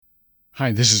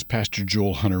Hi, this is Pastor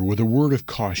Joel Hunter with a word of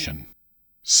caution.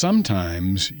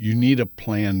 Sometimes you need a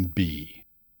plan B.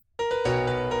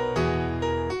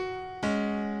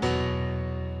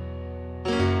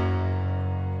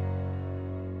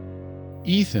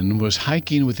 Ethan was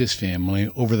hiking with his family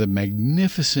over the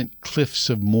magnificent cliffs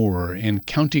of Moher in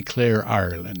County Clare,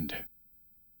 Ireland.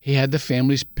 He had the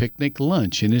family's picnic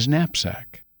lunch in his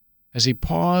knapsack. As he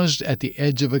paused at the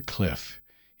edge of a cliff,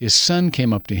 his son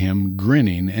came up to him,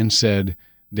 grinning, and said,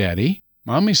 "Daddy,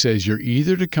 Mommy says you're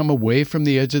either to come away from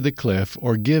the edge of the cliff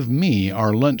or give me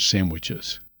our lunch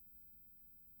sandwiches."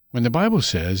 When the Bible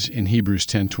says in Hebrews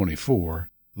 10:24,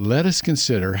 "Let us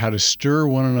consider how to stir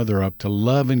one another up to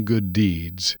love and good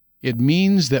deeds," it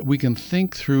means that we can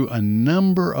think through a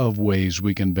number of ways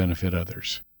we can benefit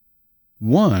others.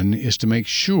 One is to make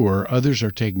sure others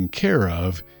are taken care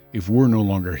of if we're no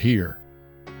longer here.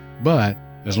 But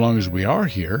as long as we are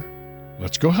here,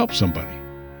 let's go help somebody.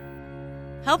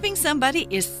 Helping somebody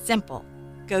is simple.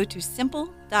 Go to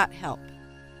simple.help.